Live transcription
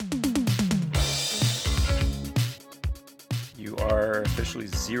are officially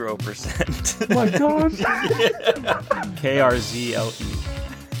 0%. Oh my God. KRZLE.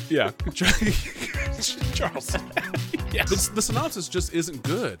 Yeah. Charles. Yeah. The synopsis just isn't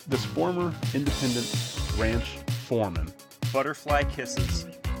good. This former independent ranch foreman. Butterfly kisses.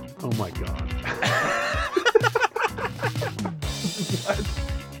 Oh my God.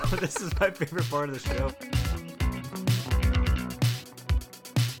 What? This is my favorite part of the show.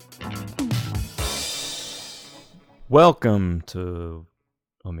 Welcome to...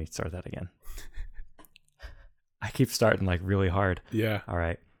 Let me start that again. I keep starting like really hard. Yeah. All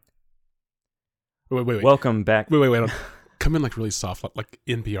right. Wait. Welcome back. Wait. Come in like really soft, like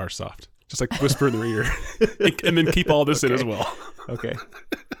NPR soft. Just like whisper in their ear. And then keep all this in as well. Okay.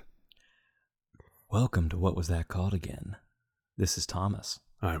 Welcome to What Was That Called Again? This is Thomas.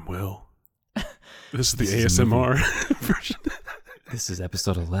 I'm Will. This is the ASMR version. This is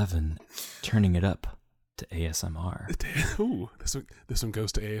episode 11, turning it up to ASMR. Ooh, this one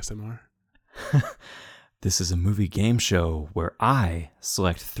goes to ASMR. This is a movie game show where I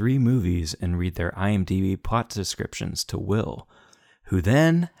select 3 movies and read their IMDb plot descriptions to Will, who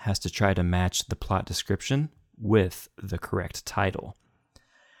then has to try to match the plot description with the correct title.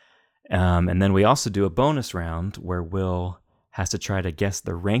 And then we also do a bonus round where Will has to try to guess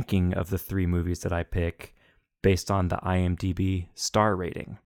the ranking of the 3 movies that I pick based on the IMDb star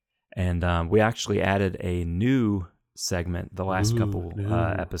rating. And we actually added a new segment the last couple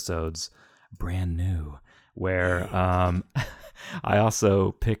episodes, brand new, where I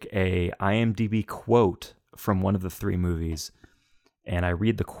also pick a IMDb quote from one of the 3 movies, and I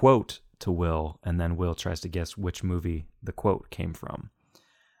read the quote to Will, and then Will tries to guess which movie the quote came from.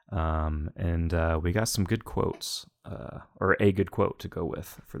 And we got some good quotes, or a good quote to go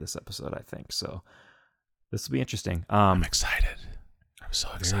with for this episode, I think. So this will be interesting. I'm excited. I'm so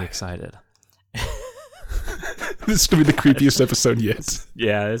excited. Very excited. This is going to be the creepiest episode yet.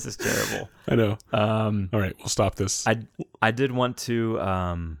 Yeah, this is terrible. I know. All right, we'll stop this. I did want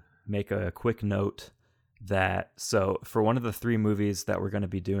to make a quick note that, so for one of the 3 movies that we're going to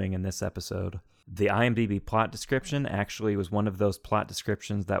be doing in this episode, the IMDb plot description actually was one of those plot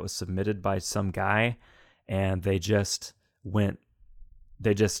descriptions that was submitted by some guy, and they just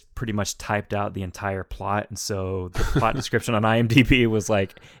pretty much typed out the entire plot, and so the plot description on IMDb was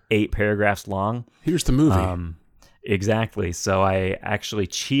like 8 paragraphs long. Here's the movie. Exactly. So I actually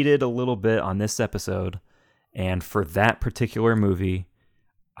cheated a little bit on this episode, and for that particular movie,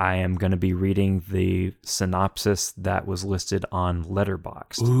 I am going to be reading the synopsis that was listed on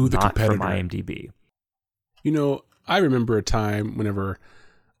Letterboxd, not from IMDb. You know, I remember a time whenever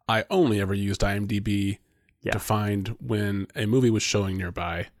I only ever used IMDb to find when a movie was showing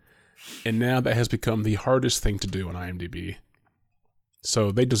nearby, and now that has become the hardest thing to do on IMDb.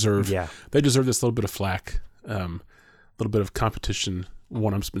 So they deserve this little bit of flack, a little bit of competition,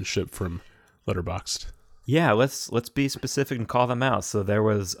 one-upsmanship from Letterboxd. Yeah, let's be specific and call them out. So there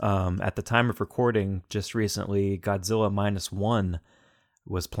was, at the time of recording, just recently, Godzilla -1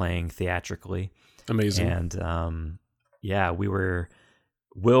 was playing theatrically. Amazing. And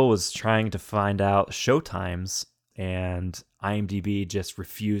Will was trying to find out showtimes, and IMDb just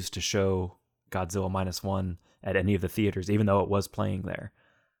refused to show Godzilla -1 at any of the theaters, even though it was playing there.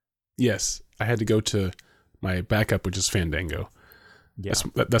 Yes, I had to go to my backup, which is Fandango. Yeah.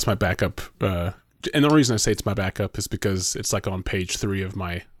 That's my backup. And the reason I say it's my backup is because it's like on page 3 of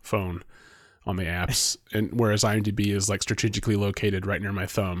my phone on the apps, and whereas IMDb is like strategically located right near my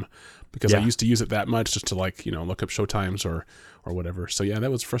thumb, because I used to use it that much just to look up showtimes or whatever. So yeah, that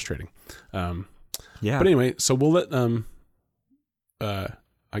was frustrating. But anyway, so we'll let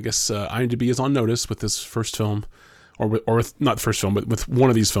I guess IMDb is on notice with this first film, or with not the first film, but with one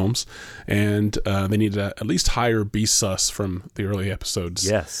of these films, and they need to at least hire B Sus from the early episodes,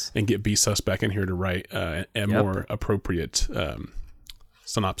 and get B Sus back in here to write a more appropriate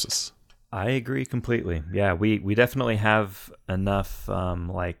synopsis. I agree completely. Yeah, we definitely have enough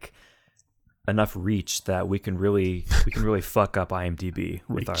enough reach that we can really fuck up IMDb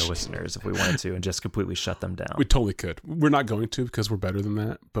with our listeners if we wanted to, and just completely shut them down. We totally could. We're not going to, because we're better than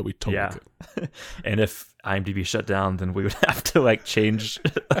that, but we totally could. And if IMDb shut down, then we would have to change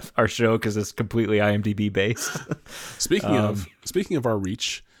our show because it's completely IMDb based. Speaking of our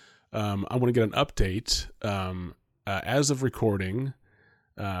reach, I want to get an update. As of recording,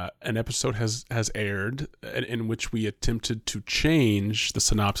 an episode has aired in which we attempted to change the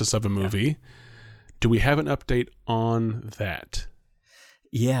synopsis of a movie. Yeah. Do we have an update on that?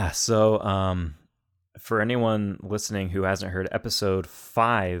 Yeah, so for anyone listening who hasn't heard, episode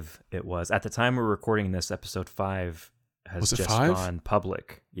 5, it was, at the time we're recording this, episode 5 has just gone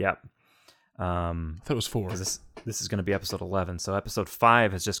public. Yep. I thought it was 4. This is going to be episode 11. So episode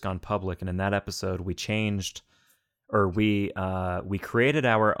 5 has just gone public, and in that episode we changed, or we created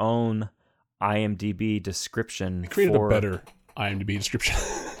our own IMDb description. We created a better IMDb description.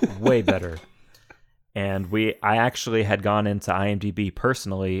 Way better. And I actually had gone into IMDb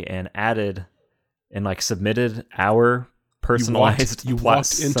personally and added and like submitted our personalized You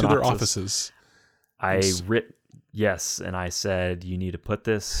walked into their offices. Yes, and I said, you need to put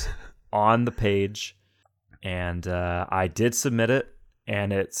this on the page. And I did submit it,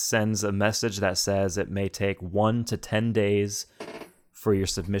 and it sends a message that says it may take 1 to 10 days for your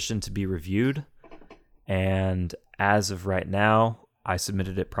submission to be reviewed. And as of right now, I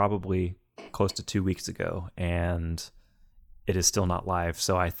submitted it probably close to 2 weeks ago, and it is still not live.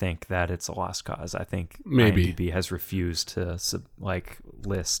 So I think that it's a lost cause. I think maybe IMDb has refused to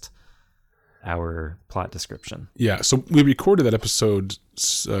list our plot description. Yeah, so we recorded that episode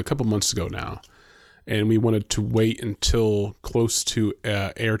a couple months ago now, and we wanted to wait until close to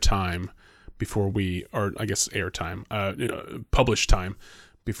airtime before publish time,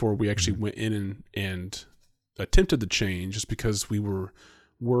 before we actually went in and attempted the change, just because we were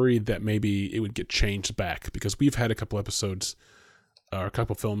worried that maybe it would get changed back, because we've had a couple episodes or a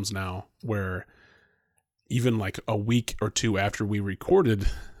couple films now where even like a week or two after we recorded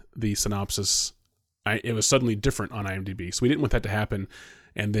the synopsis, it was suddenly different on IMDb. So we didn't want that to happen,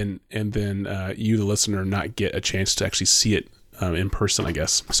 and then you, the listener, not get a chance to actually see it in person, I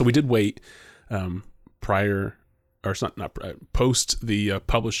guess. So we did wait post the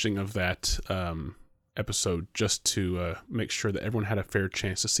publishing of that episode, just to make sure that everyone had a fair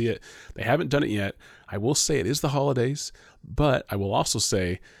chance to see it. They haven't done it yet. I will say it is the holidays, but I will also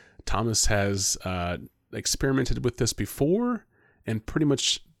say Thomas has experimented with this before, and pretty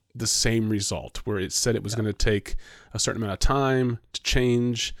much the same result, where it said it was going to take a certain amount of time to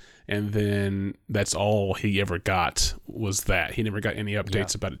change, and then that's all he ever got was that. He never got any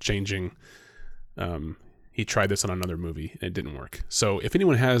updates about it changing. He tried this on another movie and it didn't work. So if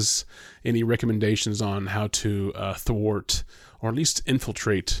anyone has any recommendations on how to thwart, or at least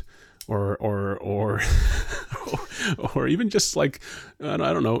infiltrate, or or even just like, I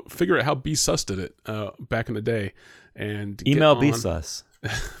don't know, figure out how B-Sus did it back in the day, and email B-Sus.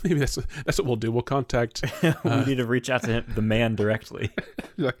 Maybe that's what we'll do. We'll contact. We need to reach out to him, the man, directly.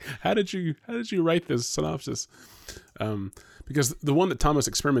 Like, how did you write this synopsis? Because the one that Thomas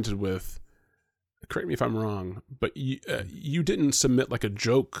experimented with, correct me if I'm wrong, but you didn't submit like a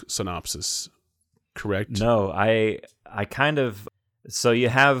joke synopsis, correct? No, I kind of. So you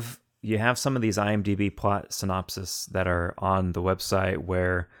have some of these IMDb plot synopsis that are on the website,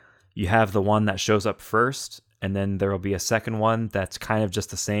 where you have the one that shows up first, and then there will be a second one that's kind of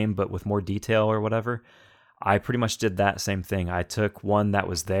just the same but with more detail or whatever. I pretty much did that same thing. I took one that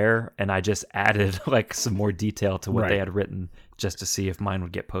was there and I just added like some more detail to what they had written, just to see if mine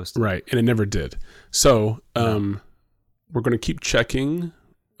would get posted. Right, and it never did. So we're going to keep checking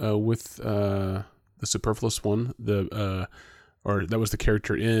with the superfluous one, or that was the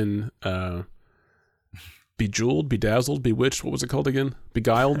character in Bejeweled, Bedazzled, Bewitched. What was it called again?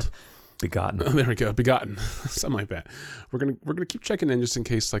 Beguiled. Begotten. Oh, there we go. Begotten. Something like that. We're gonna keep checking in just in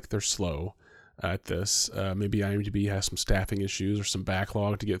case like they're slow at this. Maybe IMDb has some staffing issues or some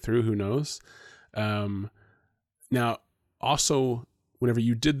backlog to get through. Who knows? Now, also, whenever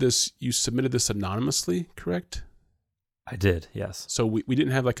you did this, you submitted this anonymously, correct? I did, yes. So we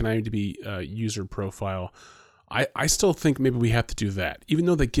didn't have like an IMDb user profile. I still think maybe we have to do that, even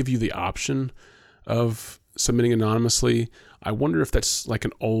though they give you the option of submitting anonymously. I wonder if that's like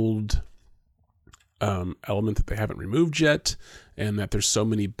an old element that they haven't removed yet, and that there's so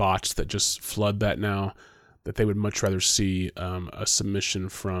many bots that just flood that now, that they would much rather see a submission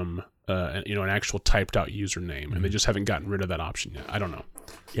from an actual typed out username, and they just haven't gotten rid of that option yet. I don't know.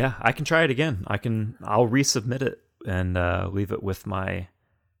 Yeah, I can try it again. I'll resubmit it and leave it with my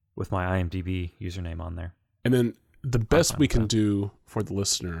IMDb username on there. And then the best we can do for the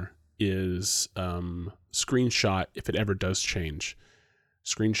listener is screenshot, if it ever does change,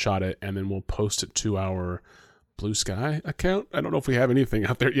 screenshot it, and then we'll post it to our Blue Sky account. I don't know if we have anything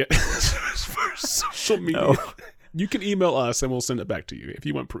out there yet for social media. No. You can email us and we'll send it back to you if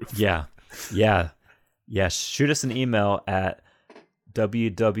you want proof. Yeah. Shoot us an email at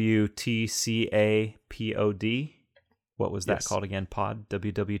WWTCAPOD. What was that called again? Pod?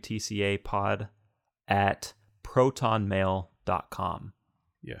 WWTCAPod at protonmail.com.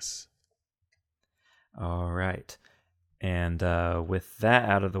 Yes. All right. And with that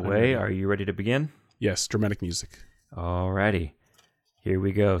out of the way, are you ready to begin? Yes, dramatic music. All righty. Here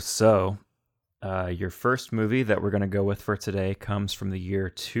we go. So, Your first movie that we're going to go with for today comes from the year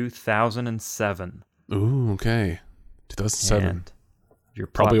 2007. Ooh, okay. 2007. And your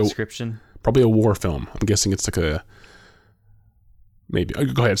plot description? Probably a war film. I'm guessing it's like a... Maybe. Oh,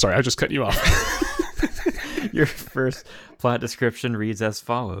 go ahead. Sorry, I was just cutting you off. Your first plot description reads as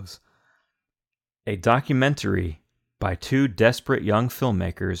follows. A documentary by two desperate young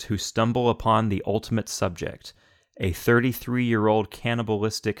filmmakers who stumble upon the ultimate subject, a 33-year-old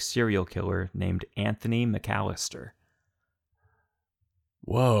cannibalistic serial killer named Anthony McAllister.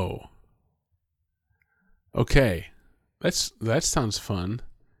 Whoa. Okay. That sounds fun.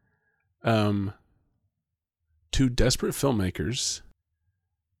 Two desperate filmmakers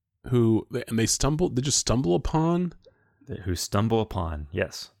they just stumble upon? Who stumble upon,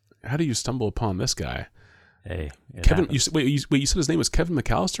 yes. How do you stumble upon this guy? Hey, Kevin, you said his name was Kevin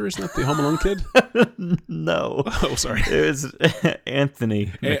McAllister? Isn't that the Home Alone kid? No. Oh, sorry. It was Anthony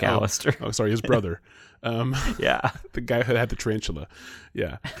McAllister. Oh, sorry, his brother. Yeah. The guy who had the tarantula.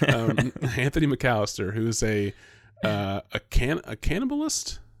 Yeah. Anthony McAllister, who's a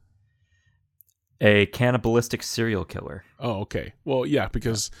cannibalist? A cannibalistic serial killer. Oh, okay. Well, yeah,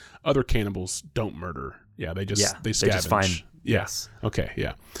 because other cannibals don't murder. Yeah, they scavenge. They just find. Yes. Okay.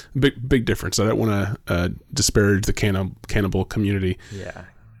 Yeah. Big difference. I don't want to disparage the cannibal community. Yeah.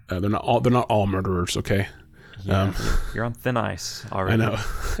 They're not all murderers. Okay. Yeah. You're on thin ice already. I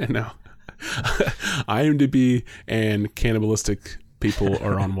know. IMDb and cannibalistic people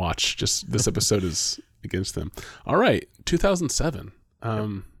are on watch. Just this episode is against them. All right. 2007.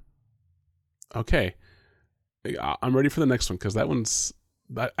 Okay. I'm ready for the next one because that one's.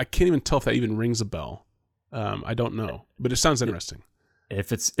 I can't even tell if that even rings a bell. I don't know, but it sounds interesting.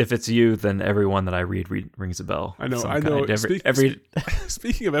 If it's you, then everyone that I read rings a bell. I know.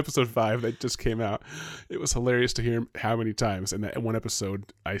 Speaking of episode 5 that just came out, it was hilarious to hear how many times in that one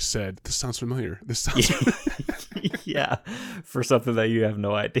episode I said, "This sounds familiar. This sounds." Yeah, for something that you have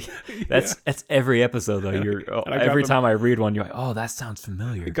no idea. That's every episode though. Every time I read one, you're like, "Oh, that sounds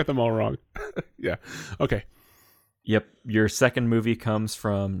familiar." I got them all wrong. Yeah. Okay. Yep. Your second movie comes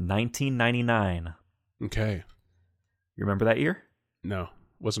from 1999. Okay. You remember that year? No,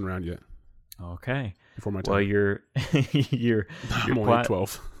 wasn't around yet. Okay. Before my time. Well, your I'm only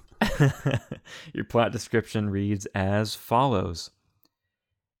 12. Your plot description reads as follows.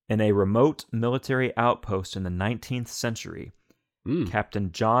 In a remote military outpost in the 19th century,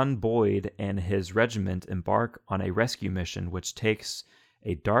 Captain John Boyd and his regiment embark on a rescue mission which takes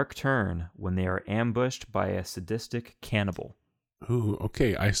a dark turn when they are ambushed by a sadistic cannibal. Ooh,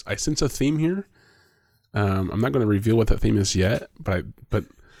 okay. I sense a theme here. I'm not going to reveal what that theme is yet, but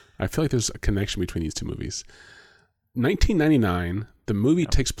I feel like there's a connection between these two movies. 1999, the movie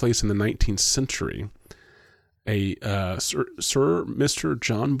takes place in the 19th century. A Sir Mr.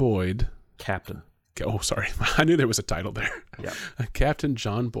 John Boyd, Captain. Oh, sorry, I knew there was a title there. Yeah, Captain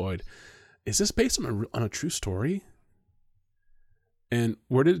John Boyd. Is this based on a true story? And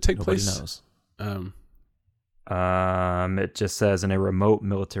where did it take place? Nobody knows. It just says in a remote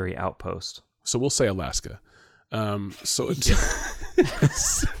military outpost. So we'll say Alaska. So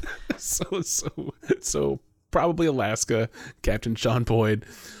it's so probably Alaska. Captain John Boyd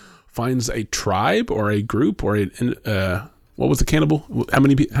finds a tribe or a group or what was the cannibal? How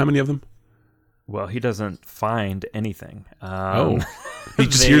many of them? Well, he doesn't find anything. He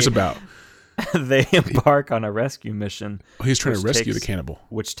just hears about. They embark on a rescue mission. Oh, he's trying to rescue the cannibal.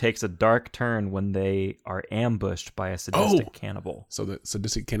 Which takes a dark turn when they are ambushed by a sadistic cannibal. So the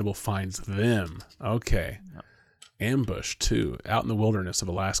sadistic cannibal finds them. Okay. Yep. Ambush, too. Out in the wilderness of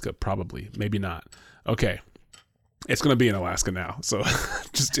Alaska, probably. Maybe not. Okay. It's going to be in Alaska now, so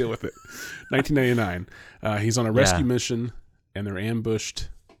just deal with it. 1999. He's on a rescue mission, and they're ambushed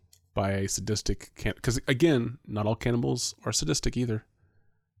by a sadistic cannibal. Because, again, not all cannibals are sadistic either.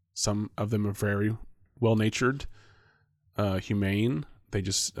 Some of them are very well-natured, humane. They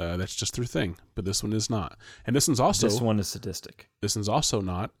just that's just their thing. But this one is not. And this one is sadistic. This one's also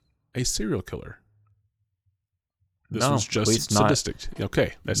not a serial killer. This one's just sadistic.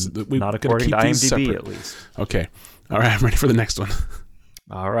 Okay, not according to IMDb, at least. Okay, all right. I'm ready for the next one.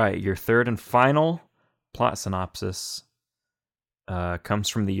 All right, your third and final plot synopsis comes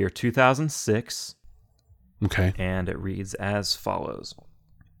from the year 2006. Okay, and it reads as follows.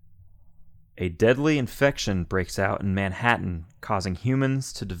 A deadly infection breaks out in Manhattan, causing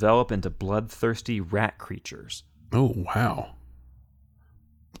humans to develop into bloodthirsty rat creatures. Oh, wow.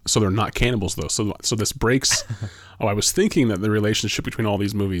 So they're not cannibals, though. So this breaks... Oh, I was thinking that the relationship between all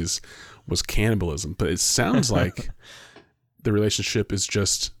these movies was cannibalism, but it sounds like the relationship is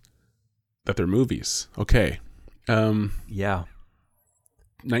just that they're movies. Okay. Yeah.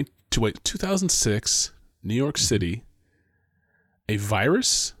 2006, New York City, a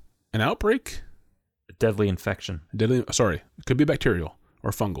virus, an outbreak, A deadly infection. Sorry, it could be bacterial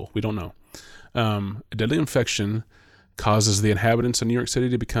or fungal. We don't know. A deadly infection causes the inhabitants of New York City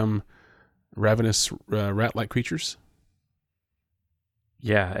to become ravenous rat-like creatures.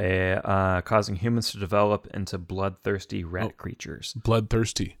 Yeah, causing humans to develop into bloodthirsty rat creatures.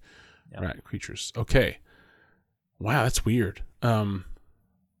 Bloodthirsty rat creatures. Okay. Wow, that's weird. That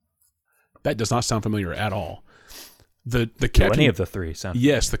does not sound familiar at all. The Captain, any of the three sound?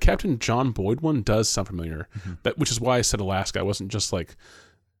 Yes, the Captain John Boyd one does sound familiar. Which is why I said Alaska. I wasn't just like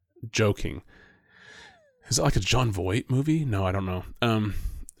joking. Is it like a John Voight movie? No, I don't know.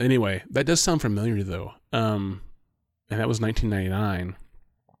 Anyway, that does sound familiar though. And that was 1999.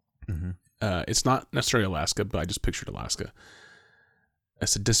 It's not necessarily Alaska, but I just pictured Alaska. A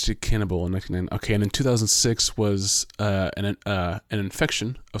sadistic cannibal in 1999. Okay, and in 2006 was an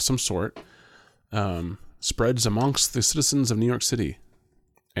infection of some sort spreads amongst the citizens of New York City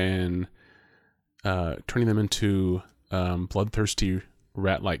and turning them into bloodthirsty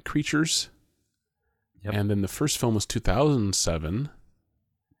rat-like creatures. Yep. And then the first film was 2007,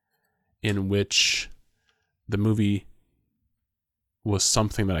 in which the movie was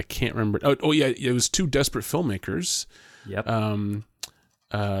something that I can't remember. Oh yeah, it was two desperate filmmakers. Yep.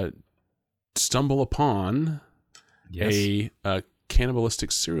 Stumble upon a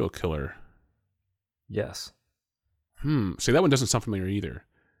cannibalistic serial killer. Yes. See, that one doesn't sound familiar either,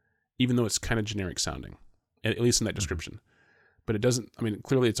 even though it's kind of generic sounding, at least in that description. But it doesn't. I mean,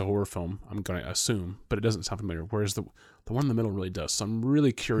 clearly it's a horror film, I'm going to assume, but it doesn't sound familiar. Whereas the one in the middle really does. So I'm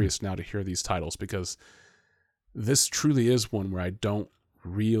really curious now to hear these titles, because this truly is one where I don't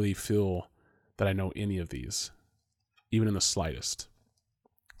really feel that I know any of these, even in the slightest.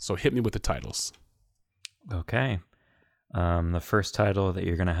 So hit me with the titles. Okay. The first title that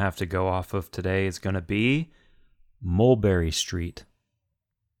you're going to have to go off of today is going to be Mulberry Street.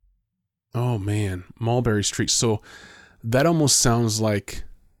 Oh, man. Mulberry Street. So that almost sounds like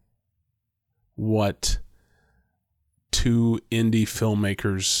what two indie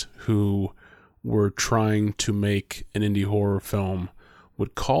filmmakers who were trying to make an indie horror film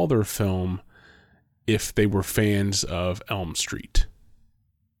would call their film if they were fans of Elm Street.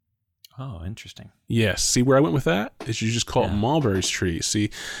 Oh, interesting. Yes. See where I went with that? Is you just call it Mulberry Street. See,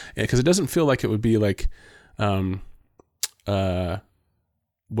 because it doesn't feel like it would be like whatever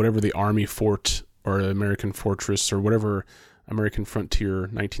the Army Fort or American Fortress or whatever American Frontier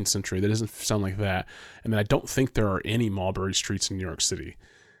 19th century. That doesn't sound like that. And then I don't think there are any Mulberry Streets in New York City.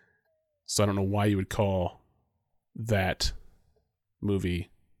 So I don't know why you would call that movie,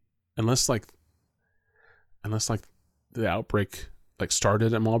 unless like the outbreak like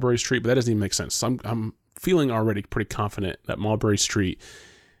started at Mulberry Street, but that doesn't even make sense. So I'm feeling already pretty confident that Mulberry Street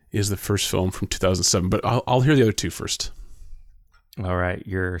is the first film from 2007, but I'll hear the other two first. All right,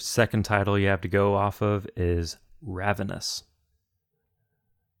 your second title you have to go off of is Ravenous.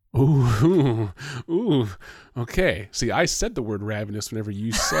 Ooh, okay. See, I said the word ravenous whenever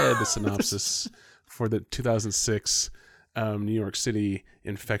you said the synopsis for the 2006 New York City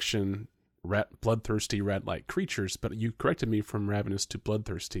infection, bloodthirsty rat-like creatures, but you corrected me from ravenous to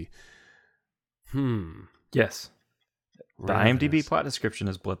bloodthirsty. Yes. The IMDb plot description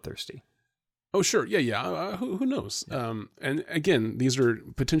is bloodthirsty. Oh, sure. Yeah. Who knows? And again, these are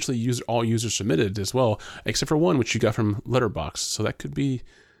potentially all user submitted as well, except for one, which you got from Letterboxd. So that could be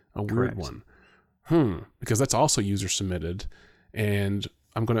a weird one. Because that's also user submitted. And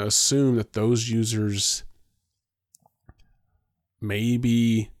I'm going to assume that those users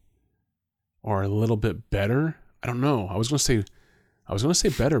maybe are a little bit better. I don't know. I was going to say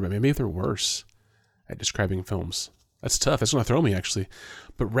better, but maybe they're worse at describing films. That's tough. That's going to throw me, actually.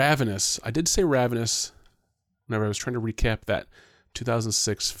 But Ravenous. I did say Ravenous whenever I was trying to recap that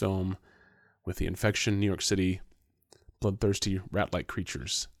 2006 film with the infection, New York City, bloodthirsty rat-like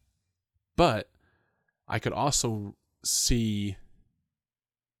creatures. But I could also see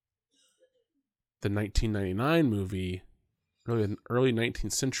the 1999 movie, early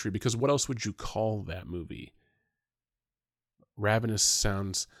 19th century, because what else would you call that movie? Ravenous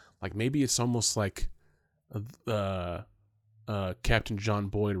sounds like maybe it's almost like Captain John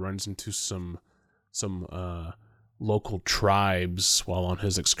Boyd runs into some local tribes while on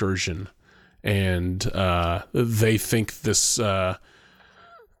his excursion, and they think this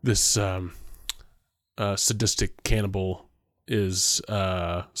sadistic cannibal is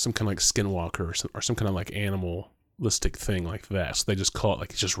some kind of like skinwalker or some kind of like animalistic thing like that. So they just call it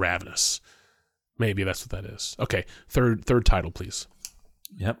like it's just ravenous. Maybe that's what that is. Okay, third title, please.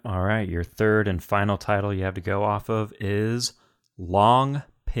 Yep. All right. Your third and final title you have to go off of is Long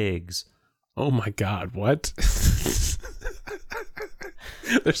pigs. Oh my God, what?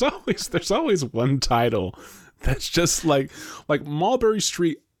 There's always one title that's just like Mulberry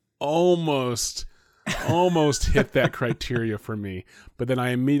Street almost hit that criteria for me, but then I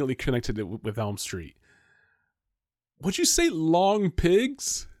immediately connected it with Elm Street. Would you say Long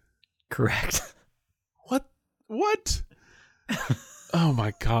Pigs? Correct. What? Oh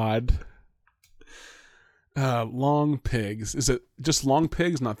my God. Long Pigs. Is it just Long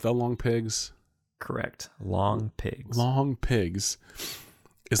Pigs, not The Long Pigs? Correct. Long Pigs. Long Pigs.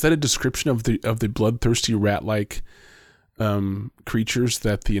 Is that a description of the bloodthirsty rat-like creatures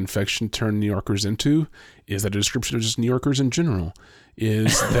that the infection turned New Yorkers into? Is that a description of just New Yorkers in general?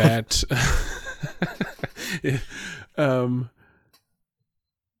 Is that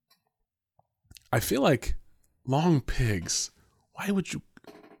I feel like Long Pigs. Why would you?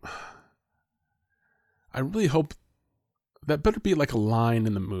 I really hope that better be like a line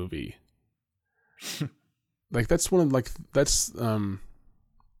in the movie. Like that's one of that's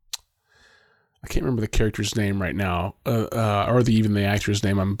I can't remember the character's name right now, or even the actor's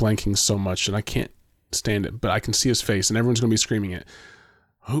name. I'm blanking so much, and I can't stand it. But I can see his face, and everyone's gonna be screaming it.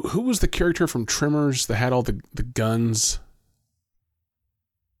 Who was the character from Tremors that had all the guns?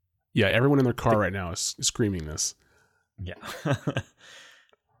 Yeah, everyone in their car right now is screaming this. Yeah.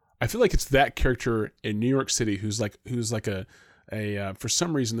 I feel like it's that character in New York City who's like a for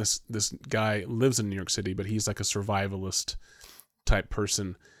some reason this guy lives in New York City, but he's like a survivalist type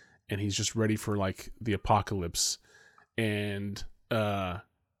person, and he's just ready for like the apocalypse. And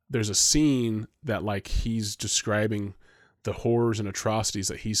there's a scene that like he's describing the horrors and atrocities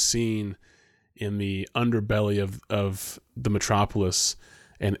that he's seen in the underbelly of the metropolis,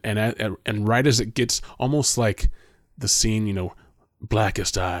 and right as it gets almost like the scene, you know,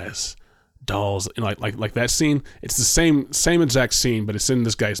 blackest eyes, dolls, and like that scene. It's the same exact scene, but it's in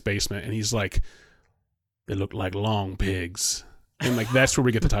this guy's basement, and he's like, they look like long pigs, and like that's where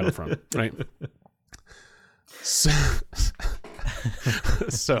we get the title from, right?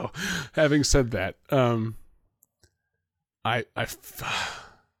 So having said that,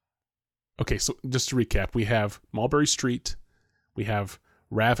 okay, so just to recap, we have Mulberry Street, we have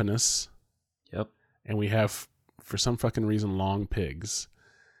Ravenous, Yep. and we have, for some fucking reason, Long Pigs.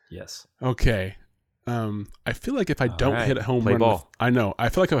 Yes. Okay. I feel like if I don't hit a home Play run, ball. I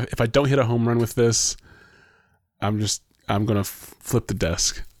feel like if I don't hit a home run with this, I'm gonna flip the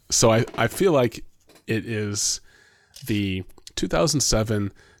desk. So I feel like it is the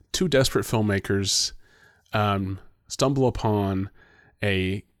 2007 two desperate filmmakers stumble upon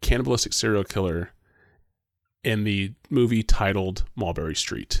a cannibalistic serial killer in the movie titled Mulberry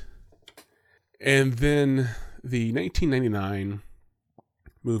Street. And then the 1999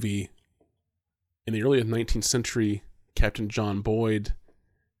 movie in the early 19th century, Captain John Boyd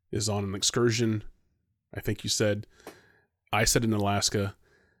is on an excursion. I think you said, I said in Alaska,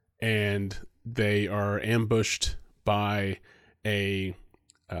 and they are ambushed by a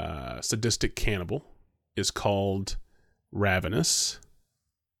sadistic cannibal, is called Ravenous.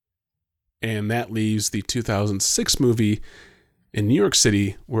 And that leaves the 2006 movie in New York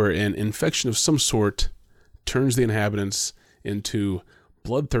City, where an infection of some sort turns the inhabitants into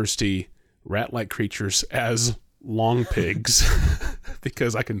bloodthirsty, rat-like creatures as long pigs.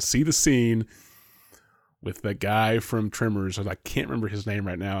 Because I can see the scene with the guy from Tremors. I can't remember his name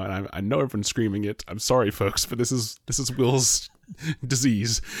right now, and I know everyone's screaming it. I'm sorry, folks, but this is Will's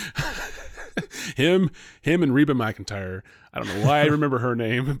disease. Him and Reba McEntire. I don't know why I remember her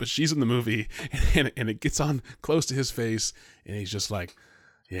name, but she's in the movie, and it gets on close to his face, and he's just like,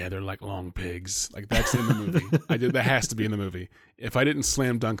 yeah, they're like long pigs. Like, that's in the movie. That has to be in the movie. If I didn't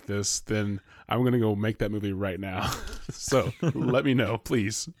slam dunk this, then I'm going to go make that movie right now. So let me know,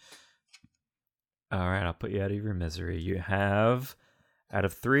 please. All right, I'll put you out of your misery. You have, out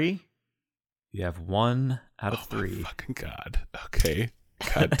of 3, you have 1 out of 3. My fucking God. Okay.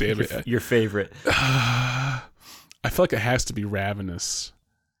 God damn it. Your favorite. I feel like it has to be Ravenous.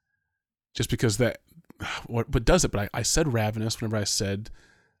 Just because that, what does it? But I said Ravenous whenever I said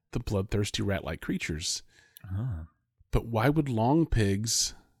the bloodthirsty rat-like creatures. But why would long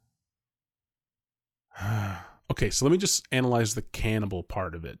pigs? Okay, so let me just analyze the cannibal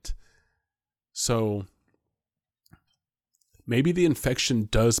part of it. So maybe the infection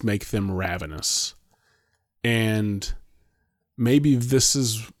does make them ravenous, and maybe this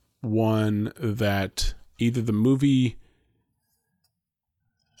is one that either the movie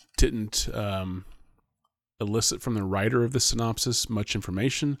didn't elicit from the writer of the synopsis much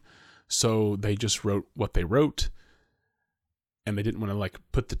information, so they just wrote what they wrote, and they didn't want to like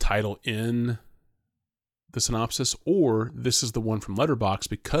put the title in the synopsis, or this is the one from Letterboxd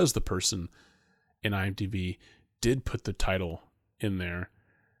because the person in IMDb did put the title in there.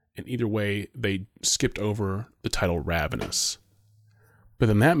 And either way, they skipped over the title Ravenous. But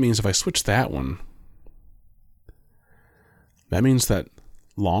then that means if I switch that one, that means that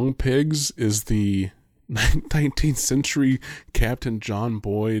Long Pigs is the 19th century Captain John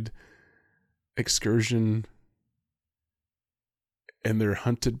Boyd excursion, and they're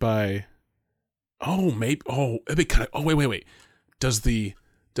hunted by it'd be kind of wait. Does the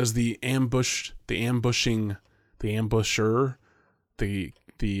ambusher, the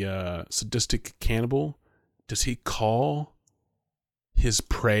sadistic cannibal, does he call his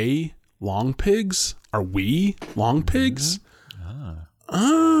prey long pigs? Are we long pigs?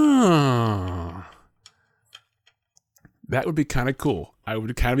 That would be kind of cool. I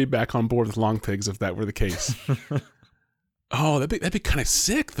would kind of be back on board with long pigs if that were the case. That'd be kind of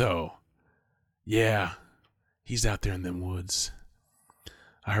sick though. Yeah, he's out there in them woods.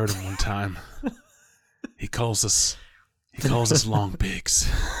 I heard him one time. He calls us long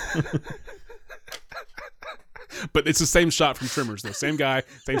pigs. But it's the same shot from Tremors, though. Same guy,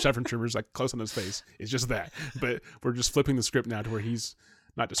 same shot from Tremors, like close on his face. It's just that. But we're just flipping the script now to where he's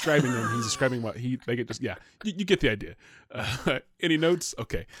not describing them. He's describing what you get the idea. Any notes?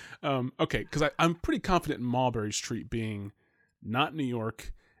 Okay. Because I'm pretty confident in Mulberry Street being not New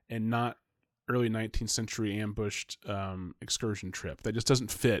York and not early 19th century ambushed excursion trip. That just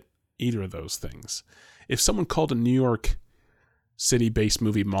doesn't fit either of those things. If someone called a New York city-based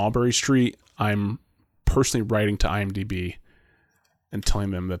movie Mulberry Street, I'm personally writing to IMDb and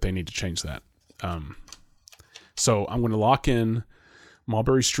telling them that they need to change that. So I'm going to lock in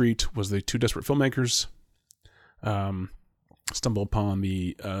Mulberry Street was the two desperate filmmakers. Stumble upon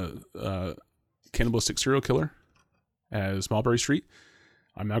the cannibalistic serial killer as Mulberry Street.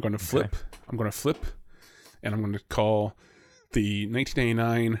 I'm now going to flip. Okay. I'm going to flip, and I'm going to call the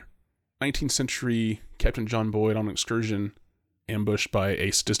 1999 19th century Captain John Boyd on an excursion ambushed by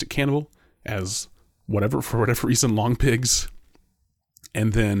a sadistic cannibal as for whatever reason, long pigs.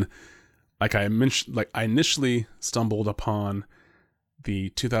 And then, like I mentioned, I initially stumbled upon the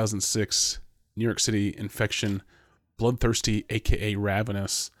 2006 New York City infection, bloodthirsty, aka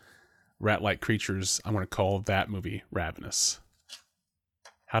ravenous, rat-like creatures. I'm going to call that movie Ravenous.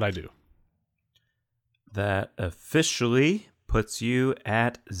 How'd I do? That officially puts you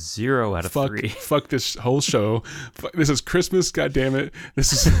at 0 out of 3. Fuck this whole show. This is Christmas, goddammit.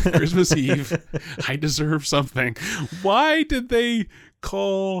 This is Christmas Eve. I deserve something. Why did they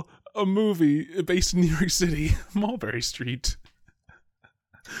call a movie based in New York City Mulberry Street?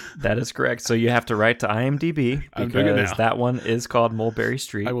 That is correct. So you have to write to IMDb because that one is called Mulberry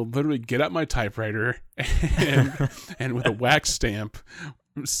Street. I will literally get out my typewriter and with a wax stamp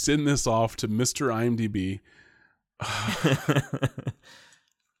send this off to Mr. IMDb.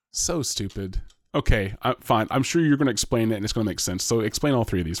 So stupid. Okay, fine. I'm sure you're going to explain it and it's going to make sense. So explain all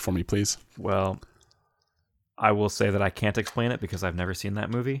three of these for me, please. Well, I will say that I can't explain it because I've never seen that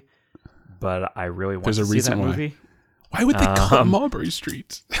movie, but I really want to see that movie. Why would they call it Mulberry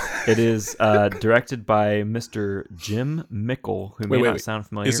Street? It is directed by Mr. Jim Mickle, who may not sound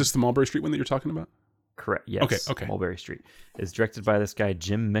familiar. Is this the Mulberry Street one that you're talking about? Correct. Yes. Okay. Mulberry Street is directed by this guy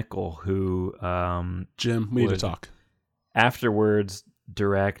Jim Mickle, who Jim, we need to talk. Afterwards,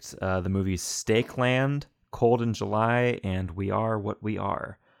 direct the movies Stakeland, Cold in July, and We Are What We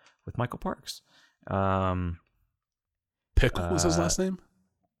Are with Michael Parks. Pickle was his last name?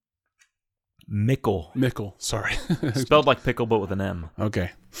 Mickle. Sorry. Spelled like pickle, but with an M. Okay.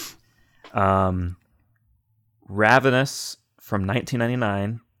 Ravenous from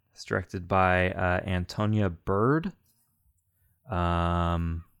 1999. It's directed by Antonia Bird.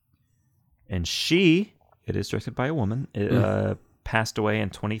 And it is directed by a woman. It passed away in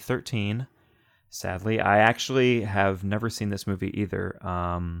 2013. Sadly, I actually have never seen this movie either.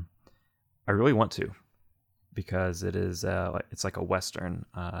 I really want to because it is it's like a western,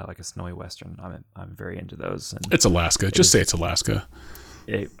 like a snowy western. I'm very into those. And it's Alaska. Just say it's Alaska.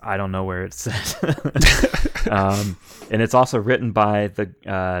 I don't know where it's set. And it's also written by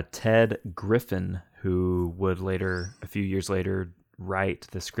the Ted Griffin, who would later, a few years later, write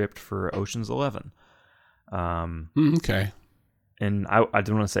the script for Ocean's 11. Okay. And I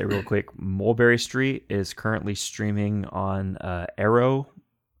do want to say real quick, Mulberry Street is currently streaming on Arrow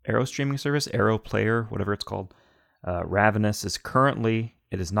streaming service, Arrow Player, whatever it's called. Ravenous is currently,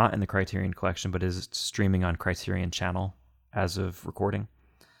 it is not in the Criterion Collection, but is streaming on Criterion Channel as of recording.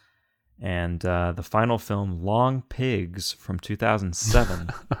 And the final film, Long Pigs from 2007.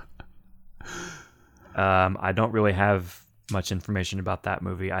 I don't really have much information about that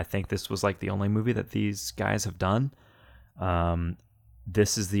movie. I think this was like the only movie that these guys have done.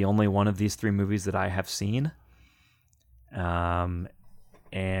 This is the only one of these 3 movies that I have seen. And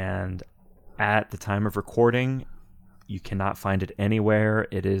at the time of recording, you cannot find it anywhere.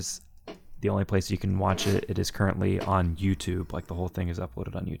 It is the only place you can watch it. It is currently on YouTube. Like the whole thing is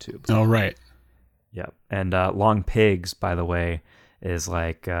uploaded on YouTube. Oh, right. Yeah. And Long Pigs, by the way, is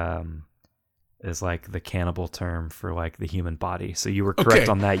like the cannibal term for like the human body. So you were correct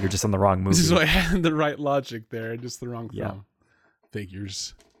on that. You're just on the wrong movie. This is why I had the right logic there, just the wrong Yeah. film.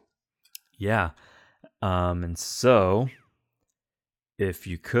 Figures. Yeah. And so if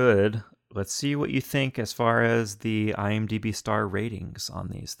you could, let's see what you think as far as the IMDb star ratings on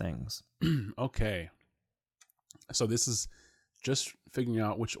these things. Okay. So this is just figuring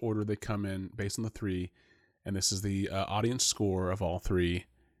out which order they come in based on the 3. And this is the audience score of all 3.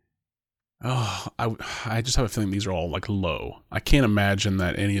 Oh, I just have a feeling these are all like low. I can't imagine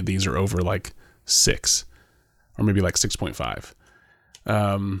that any of these are over like 6 or maybe like 6.5.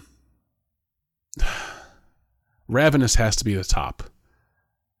 Ravenous has to be the top.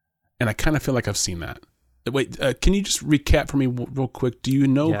 And I kind of feel like I've seen that. Wait, can you just recap for me real quick? Do you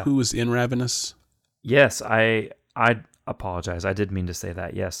know who is in Ravenous? Yes, I apologize. I did mean to say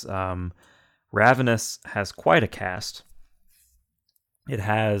that. Yes. Ravenous has quite a cast. It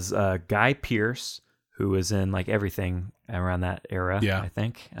has Guy Pearce, who is in like everything around that era, I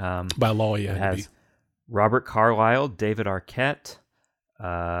think. By law, yeah. It has Robert Carlyle, David Arquette,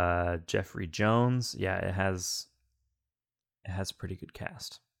 Jeffrey Jones. Yeah, it has a pretty good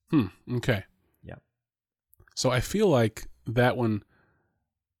cast. Okay. Yeah. So I feel like that one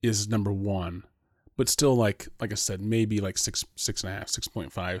is number 1, but still like I said, maybe like 6.5,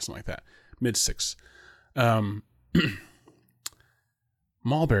 6.5, something like that. Mid 6.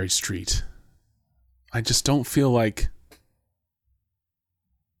 Mulberry Street. I just don't feel like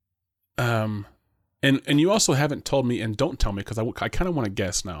and you also haven't told me, and don't tell me because I kind of want to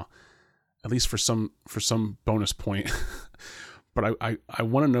guess now, at least for some bonus point. But I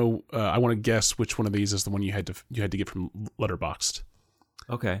want to know. I want to guess which one of these is the one you had to get from Letterboxd.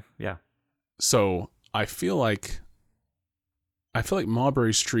 Okay. Yeah. So I feel like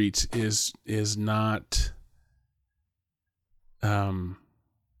Mulberry Street is not.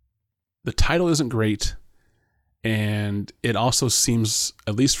 The title isn't great, and it also seems,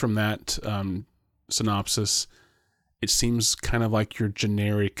 at least from that synopsis, it seems kind of like your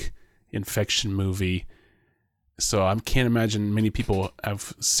generic infection movie. So I can't imagine many people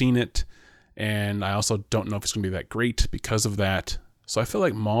have seen it, and I also don't know if it's going to be that great because of that. So I feel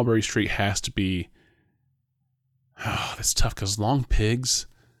like Mulberry Street has to be... Oh, that's tough because Long Pigs...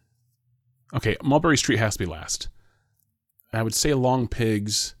 Okay, Mulberry Street has to be last. I would say Long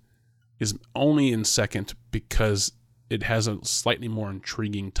Pigs is only in second because it has a slightly more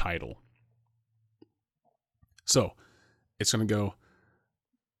intriguing title. So it's going to go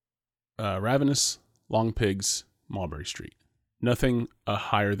Ravenous, Long Pigs, Mulberry Street. Nothing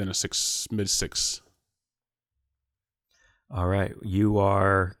higher than a mid 6. All right. You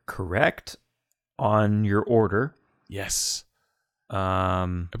are correct on your order. Yes.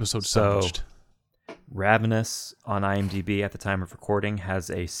 Episode salvaged. Ravenous on IMDb at the time of recording has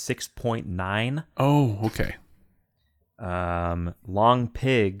a 6.9. Oh, okay. Long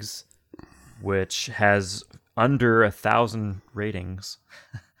Pigs, which has under 1,000 ratings,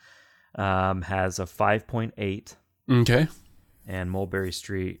 has a 5.8. Okay. And Mulberry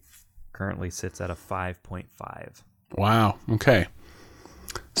Street currently sits at a 5.5. Wow. Okay.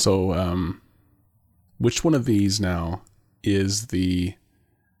 So, which one of these now is the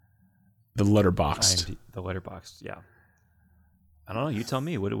Letterboxd? The Letterboxd, yeah. I don't know. You tell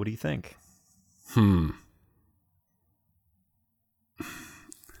me. What do you think? I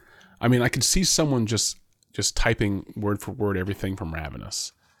mean, I could see someone just typing word for word everything from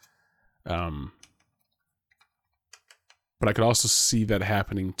Ravenous. But I could also see that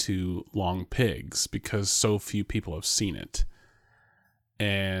happening to Long Pigs because so few people have seen it.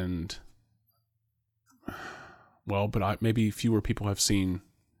 And, well, but maybe fewer people have seen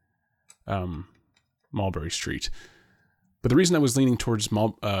Mulberry Street. But the reason I was leaning towards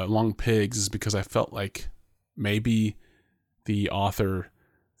Long Pigs is because I felt like maybe the author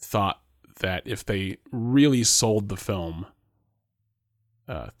thought that if they really sold the film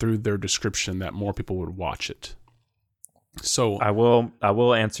through their description, that more people would watch it. So I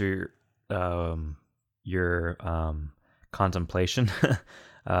will answer your contemplation.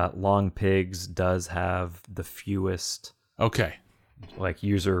 Long Pigs does have the fewest like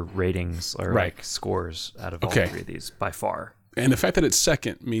user ratings or like scores out of all 3 of these by far. And the fact that it's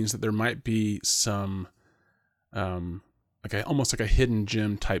second means that there might be some almost like a hidden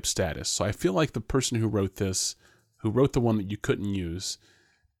gem type status. So I feel like the person who wrote this, who wrote the one that you couldn't use,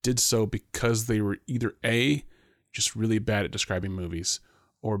 did so because they were either A, just really bad at describing movies,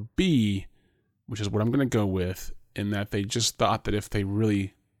 or B, which is what I'm going to go with, in that they just thought that if they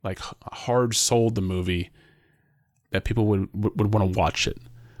really like hard sold the movie, that people would want to watch it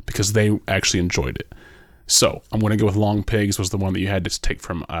because they actually enjoyed it. So I'm going to go with Long Pigs was the one that you had to take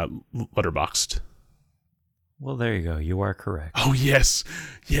from Letterboxd. Well, there you go. You are correct. Oh, yes.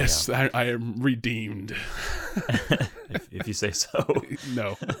 Yes, yeah. I am redeemed. if you say so.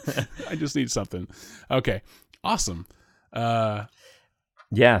 No, I just need something. Okay, awesome.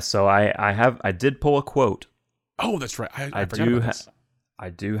 Yeah, so I did pull a quote. Oh, that's right. I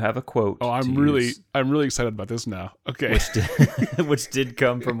do have a quote. Oh, I'm really excited about this now. Okay. Which did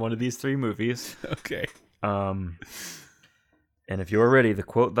come from one of these three movies. Okay. And if you're ready, the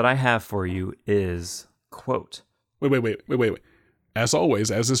quote that I have for you is, quote. Wait. As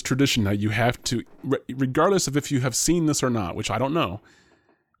always, as is tradition now, you have to, regardless of if you have seen this or not, which I don't know,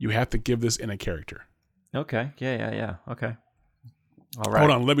 you have to give this in a character. Okay. Yeah. Okay. All right.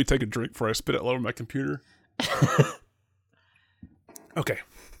 Hold on. Let me take a drink before I spit it all over my computer. Okay.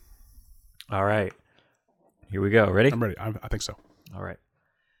 All right. Here we go. Ready? I'm ready. I think so. All right.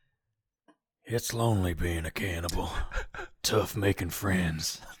 It's lonely being a cannibal. Tough making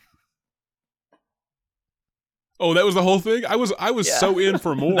friends. Oh, that was the whole thing? I was so in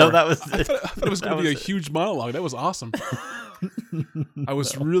for more. No, that was I thought it was going to be a huge monologue. That was awesome. I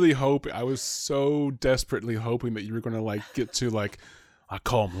was really hoping, I was so desperately hoping that you were going to like get to like, I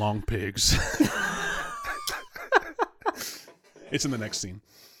call them long pigs. It's in the next scene.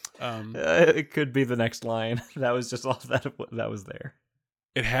 It could be the next line. That was just all that was there.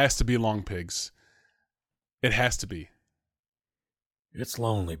 It has to be long pigs. It has to be. It's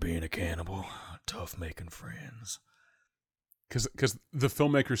lonely being a cannibal. Tough making friends. Because the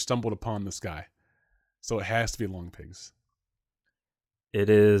filmmaker stumbled upon this guy. So it has to be long pigs. It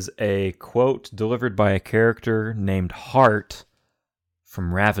is a quote delivered by a character named Hart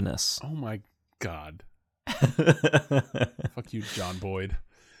from Ravenous. Oh my God. Fuck you, John Boyd.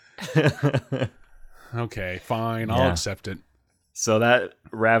 Okay, fine. I'll accept it. So that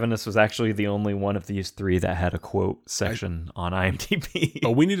Ravenous was actually the only one of these three that had a quote section on IMDb.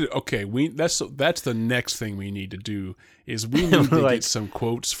 Oh, we need to. Okay, that's the next thing we need to do is we need to get some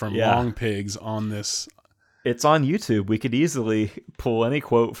quotes from long pigs on this. It's on YouTube. We could easily pull any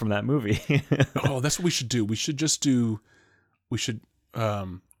quote from that movie. Oh, that's what we should do. We should just do. We should,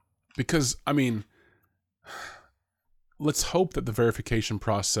 because I mean, let's hope that the verification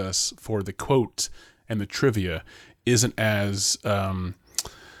process for the quote and the trivia isn't as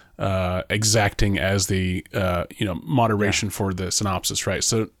exacting as the moderation for the synopsis, right?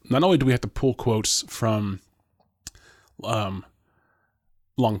 So not only do we have to pull quotes from Long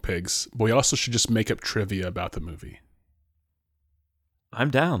Pigs, but we also should just make up trivia about the movie. I'm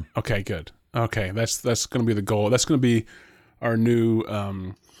down. Okay, good. Okay, that's going to be the goal. That's going to be our new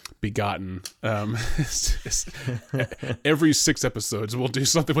begotten. Every 6 episodes, we'll do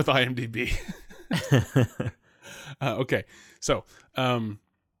something with IMDb. Okay, so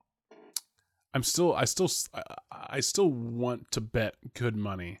I still want to bet good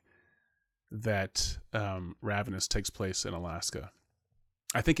money that Ravenous takes place in Alaska.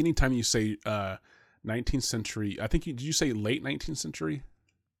 I think anytime you say 19th century, did you say late 19th century?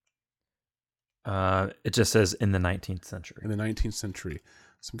 It just says in the 19th century. In the 19th century.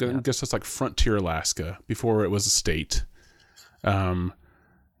 So I'm going to guess that's like frontier Alaska before it was a state. The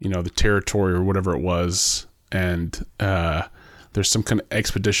territory or whatever it was. And there's some kind of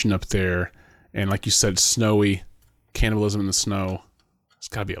expedition up there. And like you said, snowy, cannibalism in the snow. It's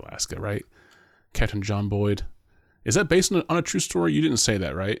got to be Alaska, right? Captain John Boyd. Is that based on a true story? You didn't say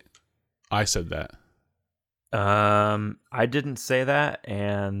that, right? I said that. I didn't say that,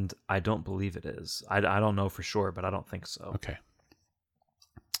 and I don't believe it is. I don't know for sure, but I don't think so. Okay.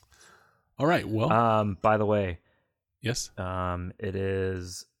 All right. Well. By the way. Yes. It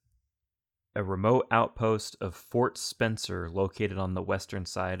is a remote outpost of Fort Spencer, located on the western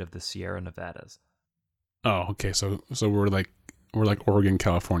side of the Sierra Nevadas. Oh, okay. So we're like Oregon,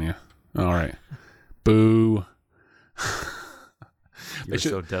 California. All right. Boo. You're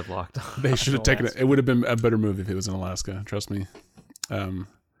so deadlocked. They should have taken it. It would have been a better movie if it was in Alaska. Trust me.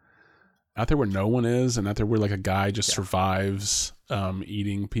 Out there where no one is, and out there where like a guy just survives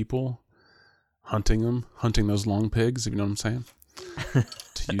eating people, hunting those long pigs. If you know what I'm saying.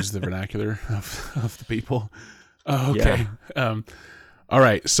 To use the vernacular of the people. Okay. Yeah. All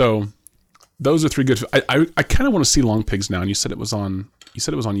right. So those are 3 good. I kind of want to see Long Pigs now. And you said it was on You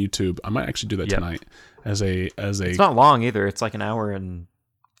said it was on YouTube. I might actually do that tonight. It's not long either. It's like an hour and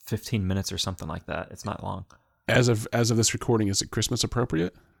 15 minutes or something like that. It's not long. As of this recording, is it Christmas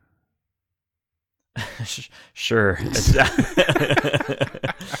appropriate? Sure.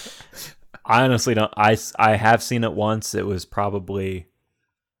 I honestly don't. I have seen it once. It was probably,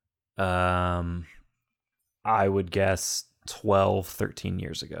 I would guess 12, 13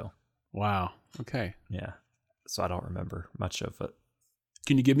 years ago. Wow. Okay. Yeah. So I don't remember much of it.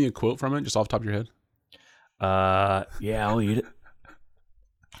 Can you give me a quote from it, just off the top of your head? Yeah, I'll eat it.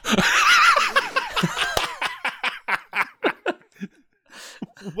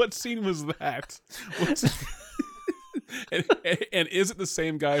 What scene was that? And is it the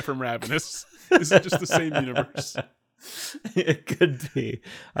same guy from Ravenous? Is it just the same universe? It could be.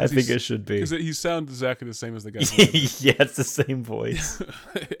 I think it should be. Because he sounds exactly the same as the guy. Yeah, it's the same voice.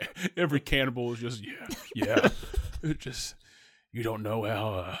 Every cannibal is just, yeah. It just, you don't know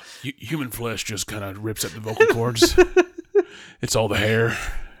how human flesh just kind of rips at the vocal cords. It's all the hair.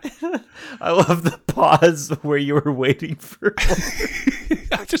 I love the pause where you were waiting for.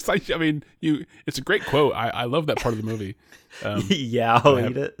 It's a great quote. I love that part of the movie. Yeah, I'll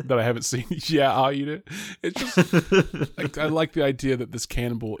eat it. That I haven't seen. Yeah, I'll eat it. It's just I like the idea that this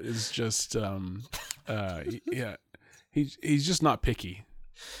cannibal is just he's just not picky.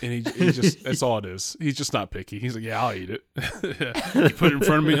 And he just, that's all it is. He's just not picky. He's like, yeah, I'll eat it. You put it in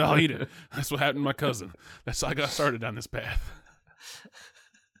front of me, I'll eat it. That's what happened to my cousin. That's how I got started down this path.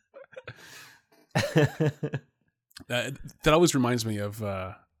 That always reminds me of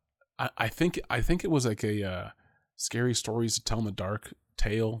I think it was like a Scary Stories to Tell in the Dark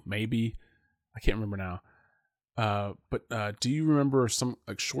tale, maybe. I can't remember now. But do you remember some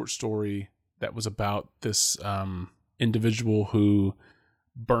like short story that was about this individual who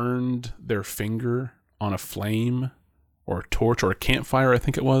burned their finger on a flame or a torch or a campfire, I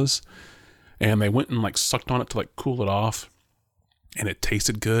think it was, and they went and like sucked on it to like cool it off, and it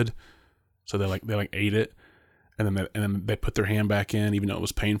tasted good, so they ate it, and then they put their hand back in even though it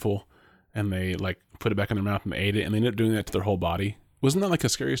was painful, and they like put it back in their mouth and they ate it, and they ended up doing that to their whole body. Wasn't that like a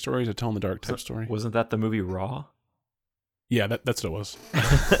Scary Stories to Tell in the Dark type story? Wasn't that the movie Raw? Yeah, that's what it was.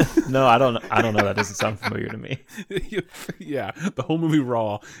 No, I don't know. That doesn't sound familiar to me. Yeah, the whole movie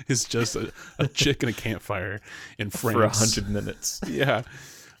Raw is just a chick and a campfire in France. For 100 minutes. Yeah.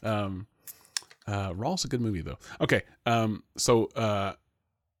 Raw's a good movie, though. Okay, so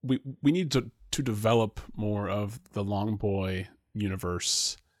we need to develop more of the Long Boy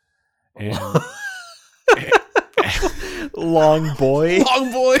universe. And Long Boy?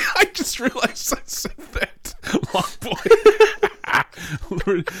 Long Boy! I just realized I said that. Long Boy.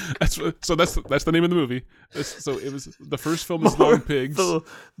 That's the name of the movie. So it was, the first film is Long Pigs. The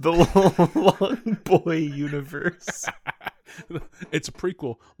Long Boy universe. It's a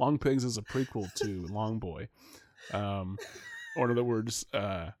prequel. Long Pigs is a prequel to Long Boy. Or in other words,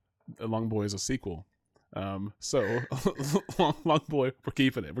 Long Boy is a sequel. So Long Boy, we're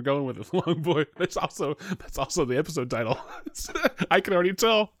keeping it. We're going with it. Long Boy. That's also the episode title. I can already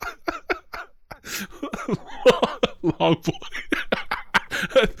tell. Long Boy.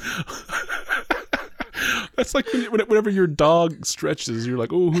 That's like whenever your dog stretches, you're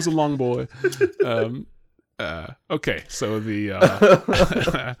like, "Oh, who's a long boy?" Okay, so the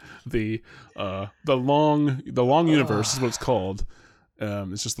long universe is what it's called.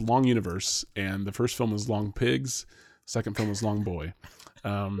 It's just the Long Universe, and the first film is Long Pigs, second film is Long Boy,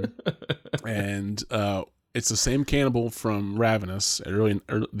 and it's the same cannibal from Ravenous, the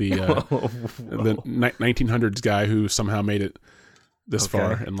 1900s guy who somehow made it this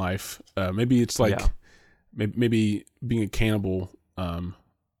far in life. Maybe it's like maybe being a cannibal,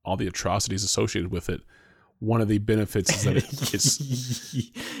 all the atrocities associated with it. One of the benefits is that it's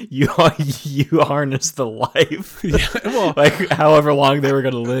you harness the life. Yeah, well, like however long they were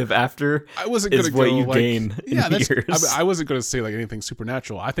going to live after. I wasn't going to what you gain in years. I wasn't going to say like anything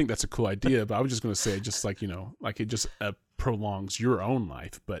supernatural. I think that's a cool idea, but I was just going to say just like like it just prolongs your own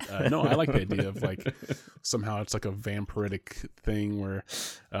life. But no, I like the idea of like somehow it's like a vampiric thing where.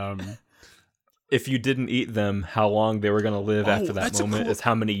 If you didn't eat them, how long they were going to live after that moment is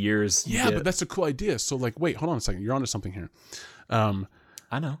how many years. Yeah, but that's a cool idea. So, like, wait, hold on a second. You're onto something here.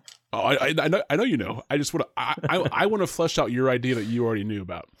 I know. Oh, I know you know. I just want to. I want to flesh out your idea that you already knew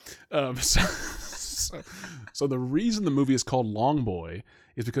about. So the reason the movie is called Long Boy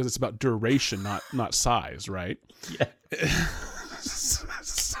is because it's about duration, not size, right? Yeah.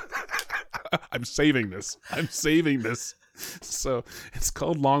 I'm saving this. So it's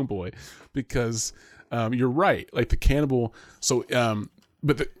called Long Boy because you're right. Like the cannibal. So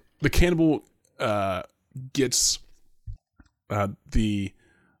but the cannibal gets the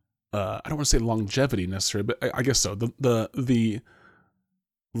I don't want to say longevity necessarily, but I guess so. The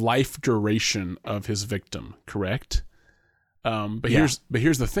life duration of his victim, correct? But here's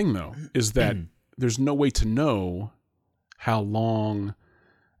the thing though, is that there's no way to know how long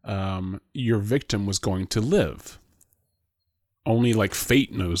your victim was going to live. Only like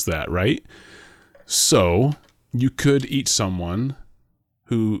fate knows that, right? So you could eat someone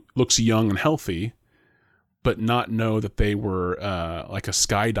who looks young and healthy, but not know that they were like a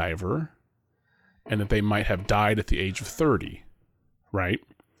skydiver and that they might have died at the age of 30, right?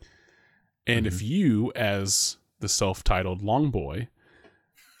 And if you, as the self-titled long boy,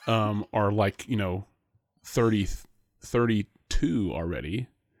 are like, 32 already,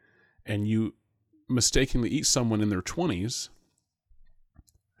 and you mistakenly eat someone in their 20s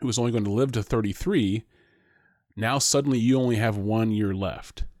who is only going to live to 33, now suddenly you only have 1 year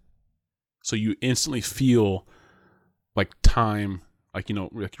left. So you instantly feel like time, like you're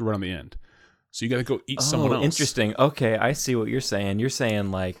right on the end. So you got to go eat someone else. Interesting. Okay, I see what you're saying. You're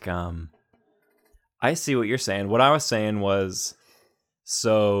saying like, I see what you're saying. What I was saying was,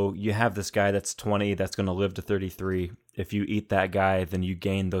 so you have this guy that's 20 that's going to live to 33. If you eat that guy, then you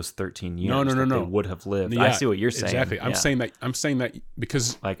gain those 13 years no. they would have lived. Yeah, I see what you're saying. Exactly. I'm saying that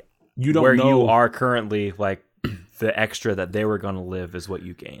because like you don't where know you are currently, like the extra that they were going to live is what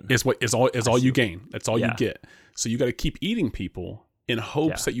you gain. Is all you gain. That's all you get. So you got to keep eating people in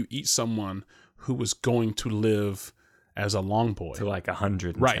hopes that you eat someone who was going to live as a long boy to like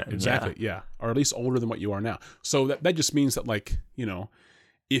 100. Right, exactly. Yeah. Or at least older than what you are now. So that just means that, like,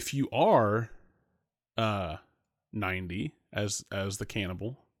 if you are 90 as the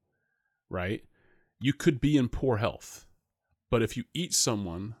cannibal, right, you could be in poor health. But if you eat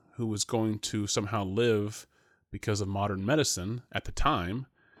someone who was going to somehow live because of modern medicine at the time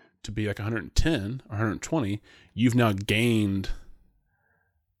to be like 110 or 120, you've now gained,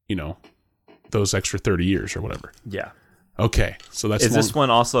 those extra 30 years or whatever. Yeah. Okay, so that's Is this one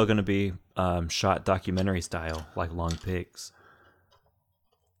also going to be shot documentary style, like Long Pigs?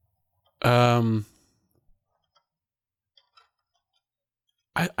 I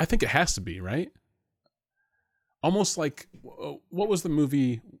think it has to be, right? Almost like, what was the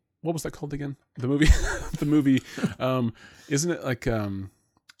movie? What was that called again? The movie, isn't it like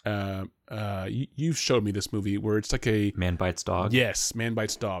you showed me this movie where it's like a Man Bites Dog. Yes, Man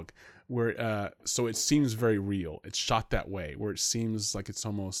Bites Dog. Where so it seems very real. It's shot that way, where it seems like it's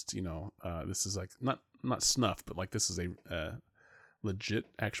almost this is like not snuff, but like this is a legit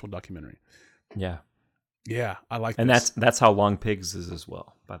actual documentary. Yeah, I like. And this. that's how Long Pigs is as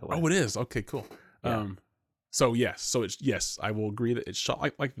well. By the way. Oh, it is. Okay, cool. Yeah. So it's I will agree that it's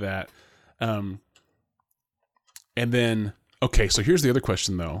shot like that. And then okay, so here's the other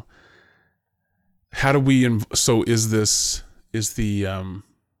question though. How do we? So is the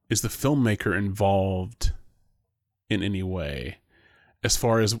filmmaker involved in any way? As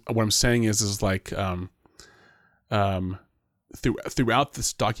far as what I'm saying is like throughout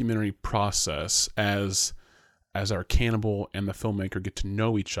this documentary process, as our cannibal and the filmmaker get to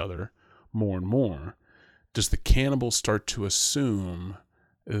know each other more and more, does the cannibal start to assume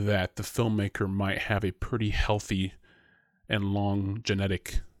that the filmmaker might have a pretty healthy and long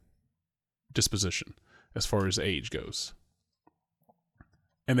genetic disposition as far as age goes?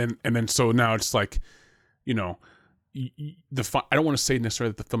 And then so now it's like, I don't want to say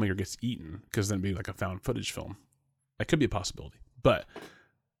necessarily that the filmmaker gets eaten, because then it'd be like a found footage film. That could be a possibility, but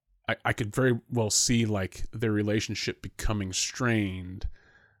I could very well see like their relationship becoming strained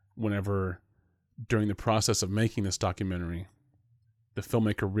whenever, during the process of making this documentary, the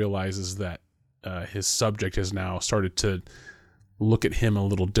filmmaker realizes that his subject has now started to look at him a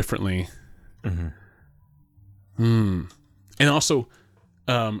little differently. And also,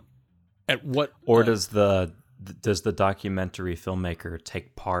 at what or does the documentary filmmaker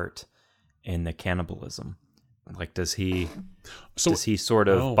take part in the cannibalism? Like, does he sort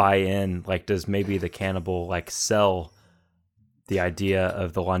of buy in? Like, does maybe the cannibal like sell the idea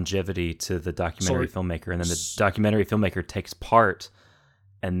of the longevity to the documentary filmmaker, and then the documentary filmmaker takes part,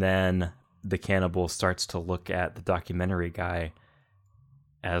 and then the cannibal starts to look at the documentary guy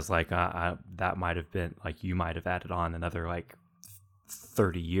as like, that might have been like, you might have added on another like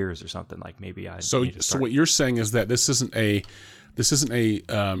 30 years or something. Like maybe So what you're saying is that this isn't a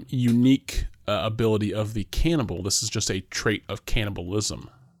unique ability of the cannibal. This is just a trait of cannibalism.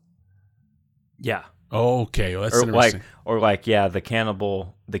 Yeah. Okay, well, that's interesting.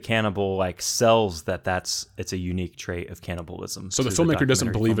 The cannibal like sells it's a unique trait of cannibalism. So the filmmaker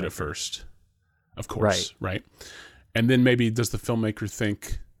doesn't believe it at first, of course, right? And then maybe does the filmmaker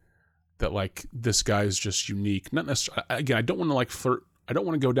think that like this guy is just unique. Not necessarily. Again, I don't want to like flirt. I don't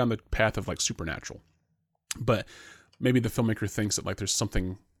want to go down the path of like supernatural, but maybe the filmmaker thinks that like there's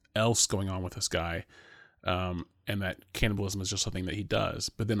something else going on with this guy, and that cannibalism is just something that he does.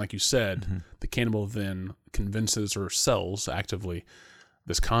 But then, like you said, the cannibal then convinces or sells actively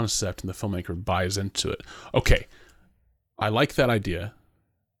this concept, and the filmmaker buys into it. Okay, I like that idea.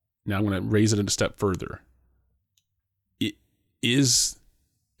 Now I'm going to raise it a step further. Is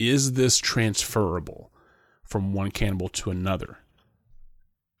this transferable from one cannibal to another?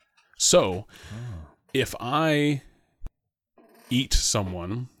 So, if I eat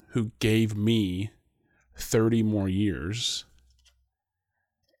someone who gave me 30 more years,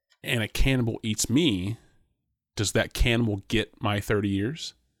 and a cannibal eats me, does that cannibal get my 30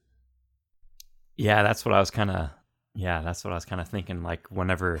 years? Yeah, that's what I was kind of thinking. Like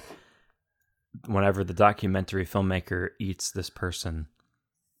whenever the documentary filmmaker eats this person,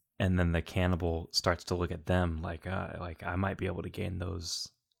 and then the cannibal starts to look at them like I might be able to gain those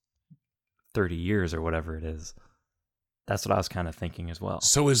 30 years or whatever it is. That's what I was kind of thinking as well.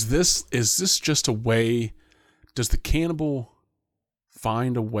 So is this just a way? Does the cannibal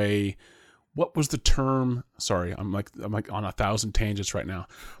find a way? What was the term? Sorry, I'm like on 1,000 tangents right now.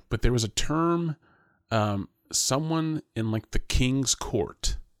 But there was a term. Someone in like the king's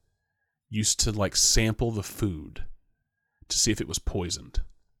court used to like sample the food to see if it was poisoned,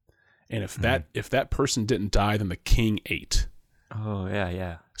 and if that person didn't die, then the king ate. Oh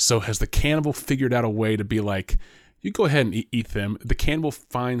yeah. So has the cannibal figured out a way to be like, you go ahead and eat them? The cannibal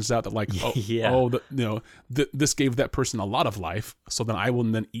finds out that like, this gave that person a lot of life, so then I will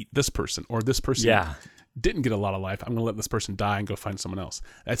then eat this person, or this person didn't get a lot of life. I'm gonna let this person die and go find someone else.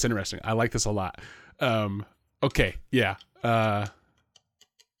 That's interesting. I like this a lot. Okay, yeah.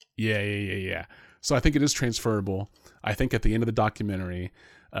 Yeah. So I think it is transferable. I think at the end of the documentary,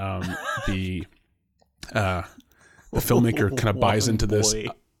 the filmmaker kind of buys into this.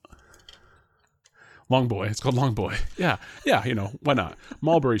 Long Boy. It's called Long Boy. Yeah. Why not?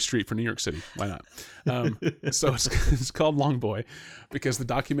 Mulberry Street for New York City. Why not? So it's called Long Boy because the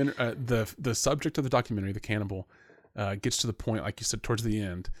documentary, the subject of the documentary, the cannibal, gets to the point, like you said, towards the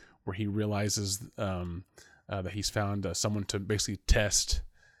end, where he realizes that he's found someone to basically test,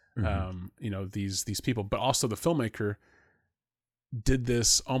 these people. But also the filmmaker did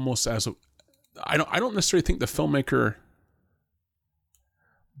this almost as a. I don't necessarily think the filmmaker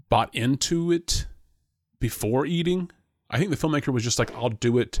bought into it before eating. I think the filmmaker was just like, I'll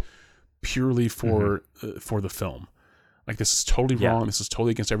do it purely for the film. Like, this is totally wrong. This is totally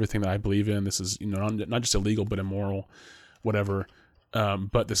against everything that I believe in. This is, not just illegal, but immoral, whatever.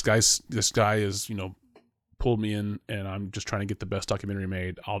 But this guy is, pulled me in, and I'm just trying to get the best documentary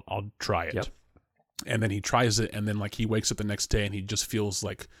made. I'll try it. Yep. And then he tries it, and then like he wakes up the next day and he just feels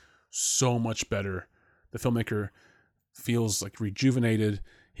like so much better. The filmmaker feels like rejuvenated.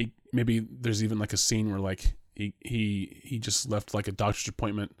 Maybe there's even like a scene where like he just left like a doctor's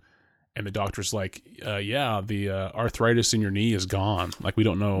appointment, and the doctor's like, the arthritis in your knee is gone. Like, we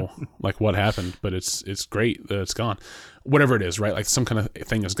don't know like what happened, but it's great that it's gone. Whatever it is, right? Like some kind of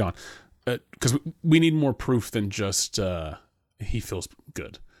thing is gone. Because we need more proof than just he feels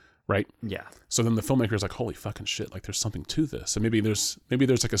good, right? Yeah. So then the filmmaker is like, holy fucking shit! Like, there's something to this. And maybe there's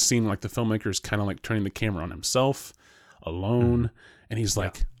like a scene like the filmmaker is kind of like turning the camera on himself, alone, and he's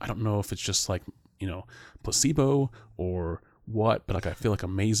like, I don't know if it's just like placebo or what, but like I feel like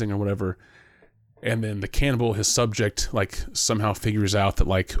amazing or whatever. And then the cannibal, his subject, like somehow figures out that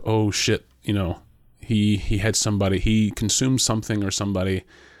like, oh shit, he had somebody, he consumed something or somebody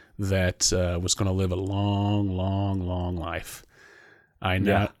that was going to live a long, long, long life. I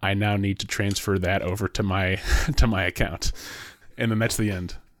now need to transfer that over to my account, and then that's the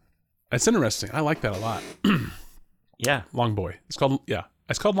end. That's interesting. I like that a lot. Yeah, Long Boy. It's called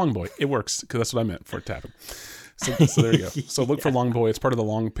Long Boy. It works because that's what I meant for it to happen. So there you go. So look for Long Boy. It's part of the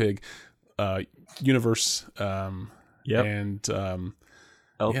Long Pig universe. And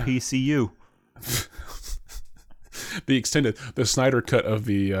LPCU. The Snyder cut of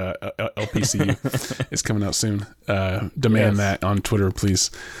the LPCU is coming out soon. Demand that on Twitter, please.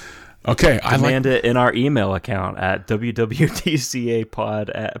 Okay, demand it in our email account at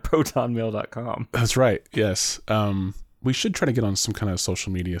wwtcapod@protonmail.com. That's right. Yes. We should try to get on some kind of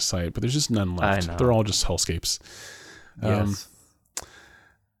social media site, but there's just none left. I know. They're all just hellscapes. Yes.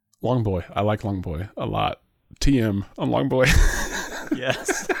 Long Boy. I like Long Boy a lot. TM on Long Boy.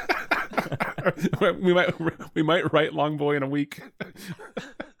 Yes. we might write Long Boy in a week.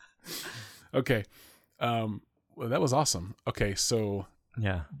 Okay. Well, that was awesome. Okay, so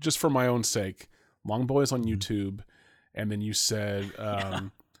just for my own sake, Long Boy is on YouTube, and then you said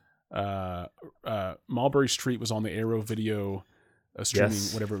Mulberry Street was on the Arrow Video streaming,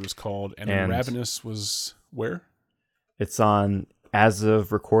 Yes. whatever it was called, and then Ravenous was where? It's on, as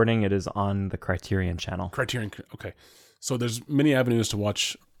of recording, it is on the Criterion channel. Criterion. Okay, so there's many avenues to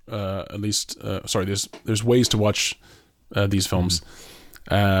watch. There's ways to watch these films,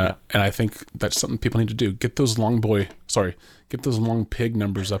 and I think that's something people need to do. Get those long pig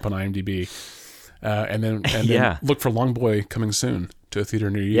numbers up on IMDb, and then look for Long Boy coming soon to a theater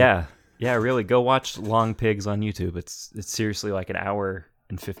near you. Yeah, really. Go watch Long Pigs on YouTube. It's seriously like an hour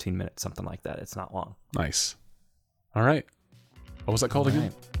and 15 minutes, something like that. It's not long. Nice. All right. What was that called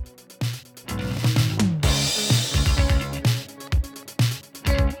again?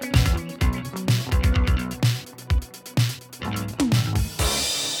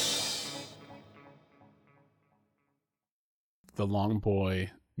 The Long Boy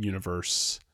universe